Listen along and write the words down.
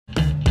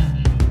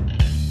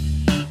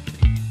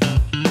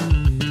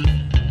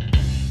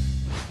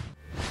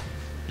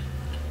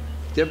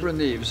Deborah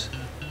Neves.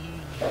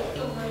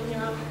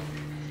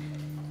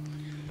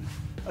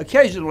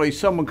 Occasionally,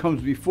 someone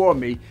comes before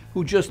me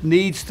who just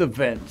needs to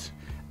vent.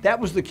 That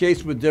was the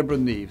case with Deborah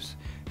Neves.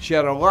 She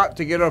had a lot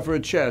to get off her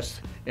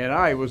chest, and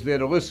I was there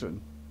to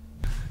listen.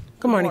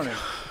 Good morning.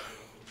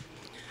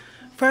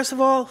 First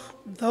of all,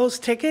 those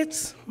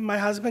tickets my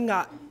husband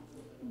got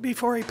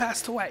before he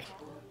passed away.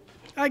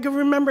 I can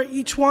remember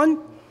each one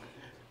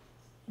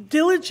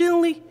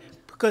diligently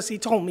because he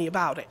told me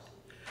about it.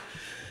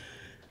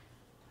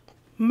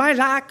 My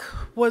lack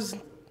was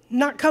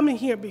not coming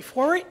here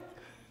before it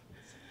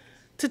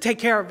to take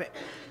care of it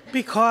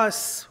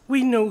because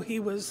we knew he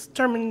was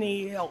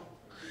terminally ill.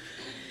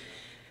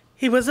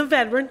 He was a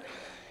veteran.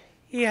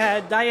 He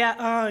had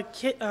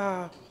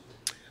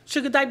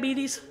sugar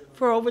diabetes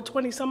for over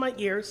 20-some-odd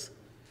years.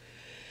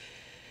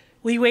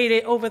 We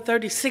waited over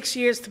 36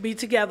 years to be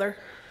together.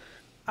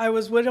 I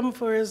was with him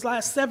for his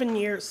last 7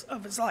 years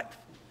of his life.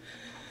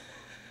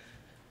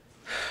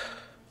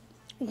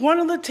 One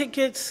of the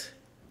tickets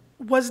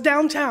was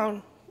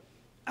downtown,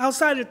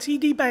 outside of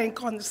TD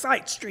Bank on the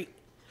side street.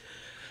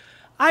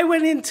 I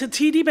went into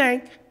TD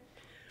Bank.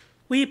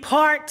 We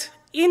parked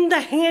in the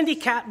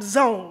handicap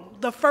zone,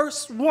 the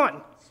first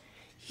one.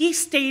 He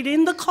stayed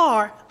in the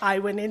car. I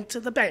went into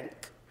the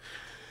bank.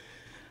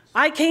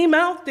 I came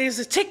out, there's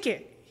a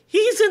ticket.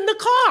 He's in the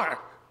car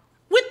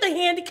with the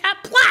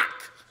handicap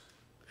plaque.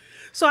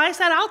 So I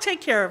said, I'll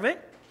take care of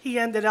it. He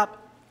ended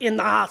up in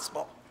the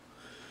hospital.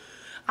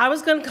 I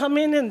was gonna come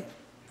in and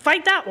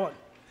fight that one.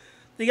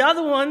 The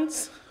other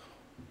ones,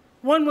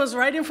 one was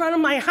right in front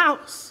of my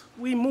house.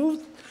 We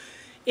moved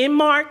in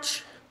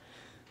March.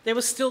 There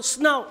was still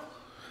snow.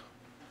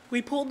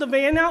 We pulled the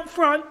van out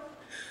front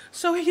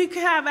so he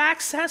could have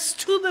access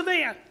to the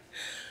van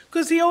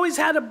because he always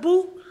had a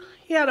boot.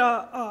 He had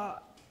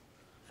a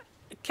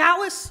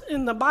callus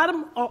in the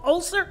bottom, an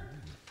ulcer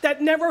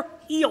that never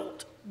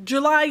healed.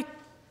 July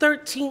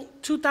 13,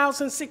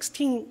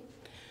 2016,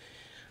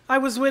 I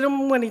was with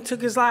him when he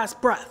took his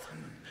last breath.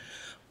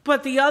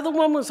 But the other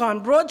one was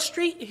on Broad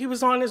Street. He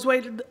was on his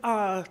way to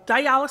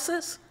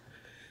dialysis.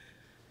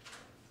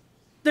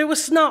 There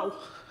was snow.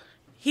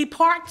 He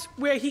parked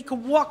where he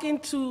could walk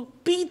into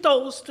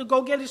Beato's to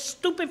go get his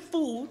stupid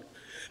food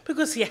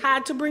because he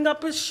had to bring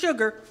up his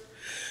sugar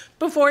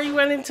before he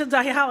went into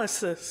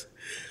dialysis.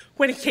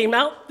 When he came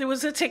out, there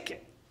was a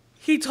ticket.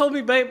 He told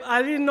me, babe,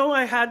 I didn't know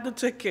I had the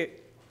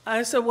ticket.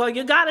 I said, well,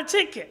 you got a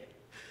ticket.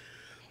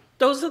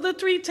 Those are the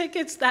 3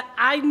 tickets that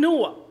I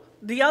knew of.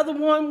 The other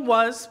one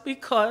was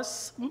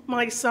because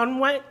my son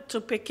went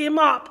to pick him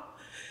up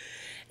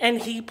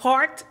and he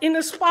parked in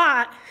a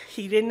spot.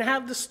 He didn't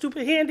have the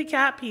stupid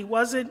handicap. He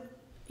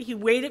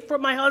waited for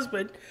my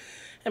husband.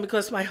 And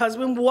because my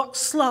husband walked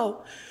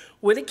slow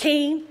with a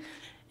cane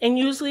and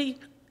usually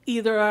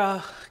either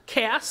a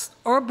cast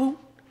or a boot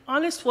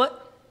on his foot,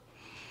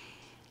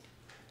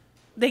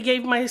 they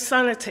gave my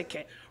son a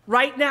ticket.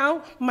 Right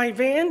now, my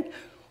van,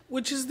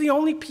 which is the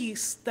only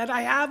piece that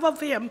I have of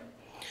him,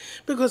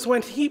 because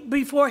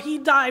before he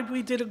died,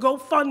 we did a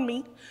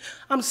GoFundMe.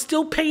 I'm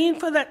still paying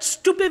for that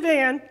stupid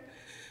van.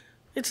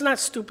 It's not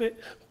stupid,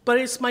 but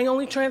it's my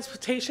only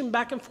transportation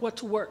back and forth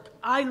to work.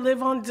 I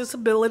live on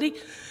disability,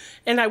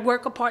 and I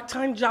work a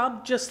part-time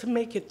job just to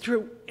make it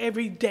through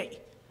every day.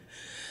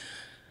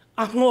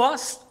 I'm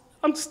lost.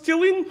 I'm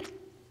still in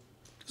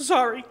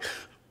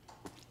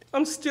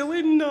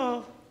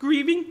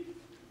grieving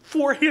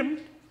for him.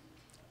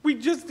 We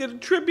just did a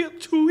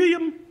tribute to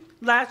him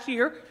last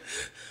year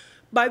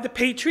by the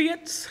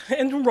Patriots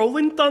and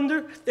Rolling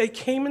Thunder. They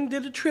came and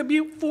did a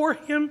tribute for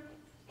him.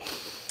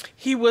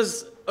 He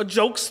was a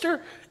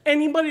jokester.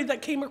 Anybody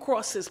that came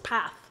across his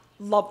path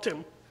loved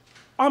him.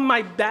 On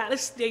my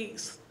baddest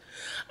days,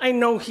 I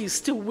know he's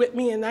still with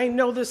me, and I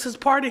know this is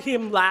part of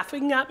him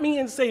laughing at me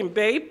and saying,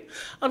 babe,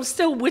 I'm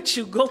still with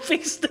you. Go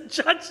face the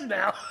judge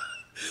now.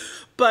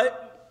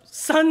 But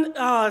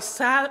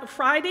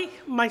Friday,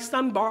 my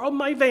son borrowed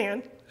my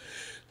van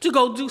to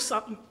go do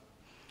something.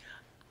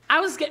 I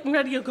was getting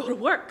ready to go to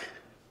work.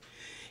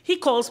 He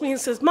calls me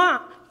and says,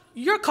 Mom,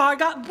 your car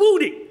got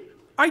booted.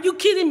 Are you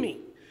kidding me?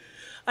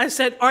 I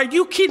said, are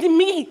you kidding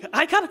me?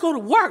 I gotta go to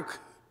work.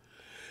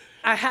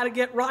 I had to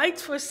get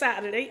rides for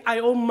Saturday. I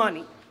owe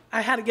money. I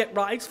had to get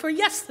rides for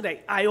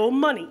yesterday. I owe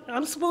money.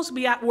 I'm supposed to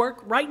be at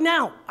work right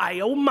now.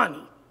 I owe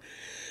money.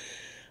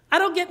 I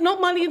don't get no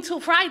money until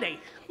Friday.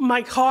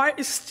 My car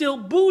is still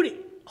booted.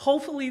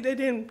 Hopefully they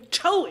didn't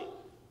tow it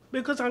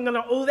because I'm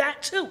gonna owe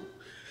that too.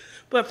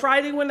 But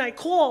Friday when I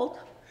called,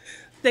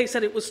 they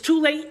said it was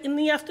too late in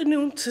the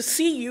afternoon to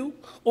see you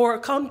or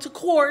come to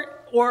court,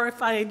 or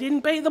if I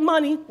didn't pay the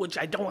money, which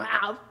I don't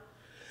have,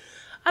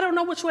 I don't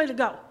know which way to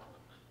go.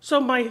 So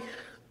my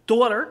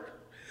daughter,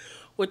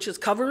 which is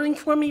covering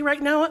for me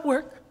right now at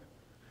work,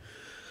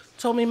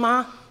 told me,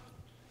 Ma,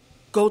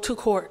 go to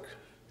court.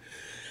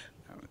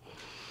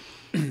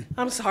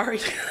 I'm sorry.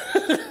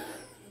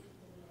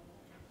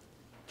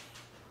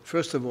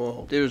 First of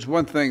all, there is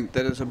one thing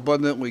that is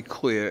abundantly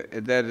clear,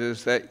 and that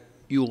is that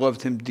you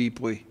loved him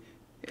deeply,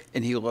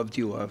 and he loved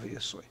you,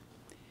 obviously.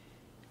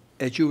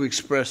 as you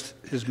expressed,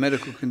 his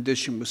medical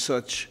condition was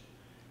such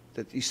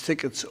that these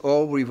tickets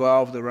all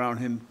revolved around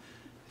him.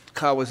 The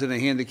car was in a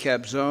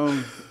handicap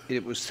zone.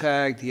 It was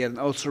tagged. He had an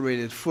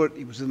ulcerated foot.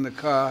 He was in the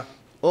car.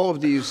 All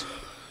of these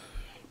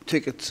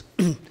tickets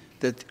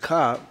that the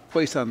car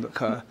placed on the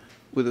car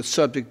were the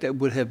subject that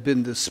would have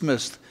been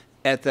dismissed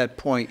at that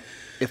point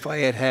if I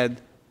had had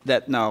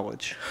that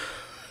knowledge.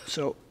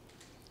 So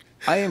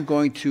I am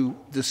going to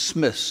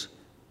dismiss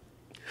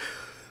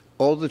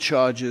all the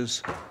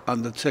charges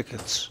on the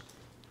tickets.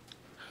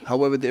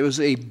 However, there is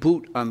a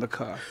boot on the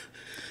car.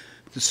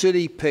 The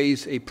city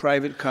pays a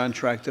private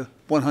contractor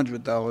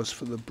 $100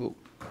 for the boot.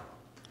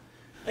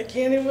 I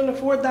can't even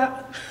afford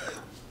that.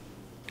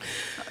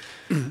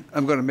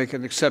 I'm going to make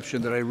an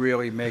exception that I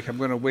rarely make. I'm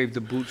going to waive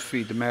the boot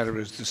fee. The matter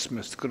is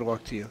dismissed. Good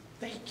luck to you.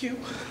 Thank you.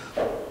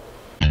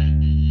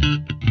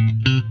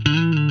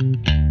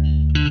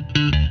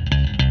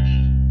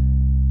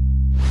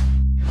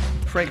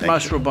 Frank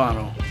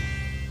Mastrobano,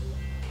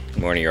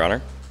 Good morning, Your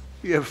Honor.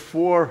 you have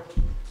 4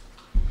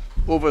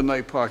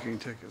 overnight parking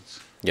tickets.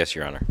 Yes,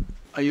 Your Honor.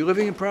 Are you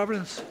living in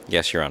Providence?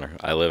 Yes, Your Honor.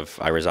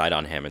 I reside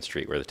on Hammond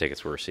Street where the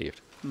tickets were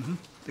received.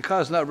 The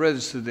car's not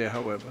registered there,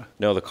 however.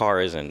 No, the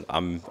car isn't.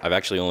 I've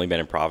actually only been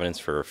in Providence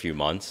for a few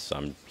months.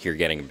 I'm here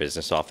getting a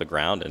business off the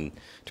ground, and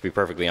to be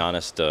perfectly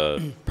honest,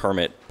 a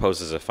permit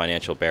poses a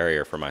financial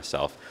barrier for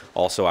myself.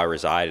 Also, I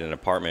reside in an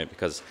apartment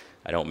because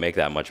I don't make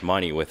that much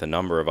money with a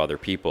number of other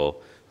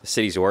people. The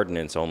city's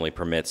ordinance only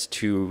permits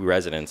 2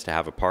 residents to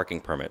have a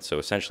parking permit, so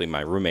essentially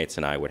my roommates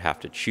and I would have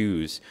to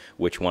choose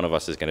which one of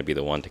us is going to be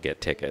the one to get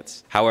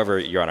tickets. However,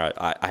 Your Honor,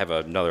 I have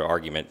another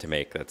argument to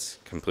make that's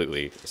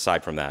completely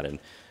aside from that and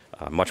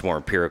much more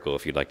empirical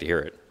if you'd like to hear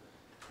it.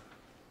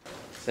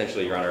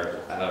 Essentially, Your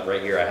Honor,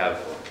 right here I have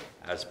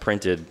as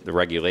printed the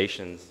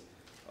regulations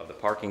of the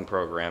parking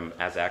program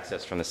as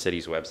accessed from the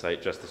city's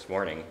website just this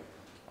morning.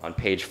 On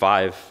page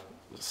 5,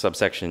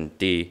 subsection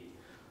D,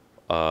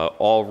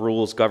 all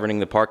rules governing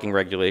the parking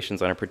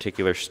regulations on a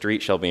particular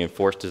street shall be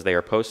enforced as they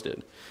are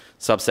posted.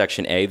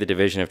 Subsection A, the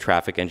Division of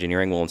Traffic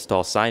Engineering will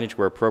install signage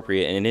where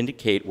appropriate and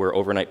indicate where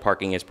overnight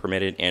parking is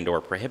permitted and or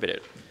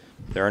prohibited.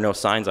 There are no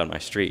signs on my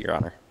street, Your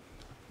Honor.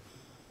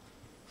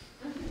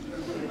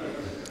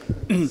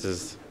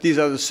 These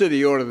are the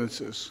city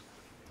ordinances.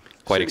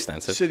 Quite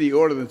extensive. City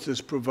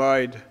ordinances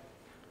provide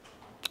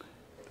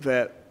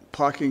that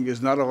parking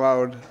is not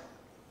allowed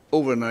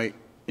overnight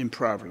in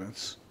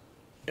Providence.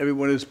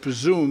 Everyone is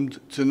presumed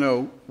to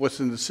know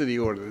what's in the city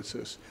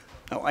ordinances.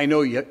 Now, I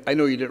know you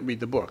didn't read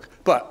the book,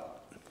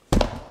 but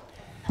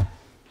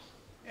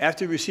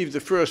after you receive the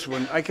first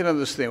one, I can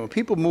understand. When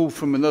people move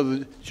from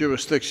another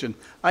jurisdiction,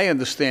 I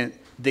understand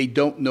they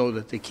don't know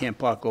that they can't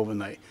park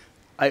overnight.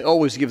 I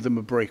always give them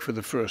a break for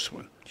the first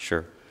one.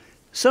 Sure.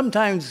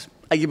 Sometimes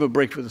I give a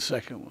break for the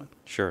second one.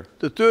 Sure.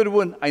 The third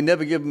one, I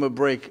never give them a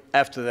break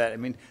after that. I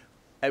mean,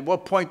 at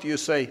what point do you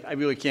say, I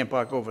really can't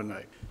park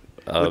overnight?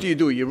 What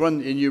do? You run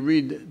and you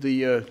read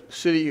the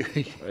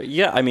city?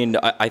 Yeah, I mean,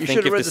 I You think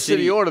should have read the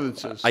city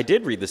ordinances. I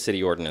did read the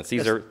city ordinance.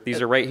 These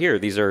are right here.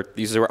 These are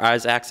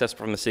as accessed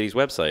from the city's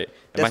website.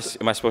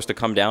 Am I supposed to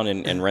come down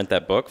and rent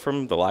that book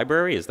from the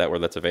library? Is that where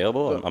that's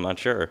available? I'm not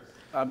sure.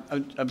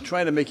 I'm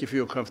trying to make you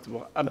feel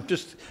comfortable. I'm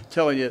just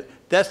telling you,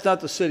 that's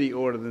not the city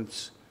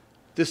ordinance.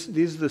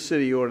 These are the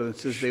city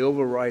ordinances. They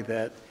override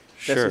that.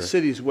 That's Sure. the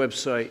city's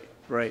website,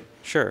 right?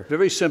 Sure.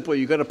 Very simple.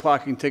 You got a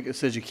parking ticket that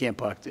says you can't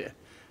park there.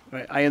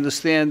 Right? I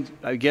understand,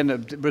 again,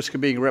 at the risk of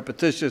being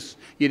repetitious,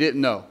 you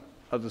didn't know.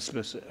 I'll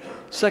dismiss it.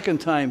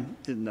 Second time,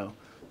 didn't know.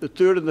 The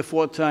third and the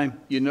fourth time,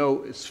 you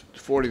know it's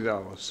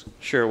 $40.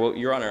 Sure. Well,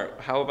 Your Honor,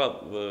 how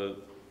about the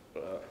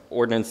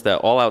ordinance that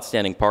all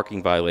outstanding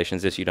parking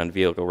violations issued on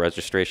vehicle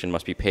registration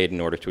must be paid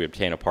in order to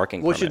obtain a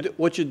parking permit?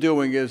 What you're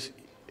doing is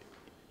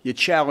you're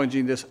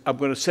challenging this. I'm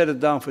going to set it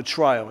down for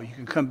trial. You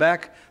can come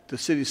back. The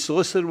city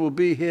solicitor will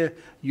be here.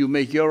 You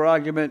make your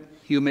argument.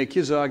 He'll make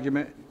his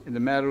argument. And the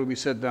matter will be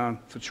set down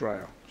for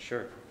trial.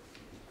 Sure.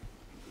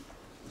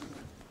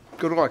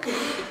 Good luck.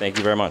 Thank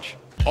you very much.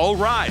 All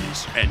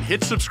rise and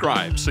hit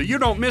subscribe so you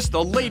don't miss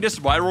the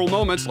latest viral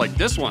moments like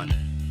this one.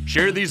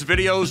 Share these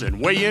videos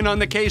and weigh in on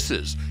the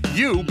cases.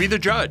 You be the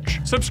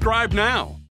judge. Subscribe now.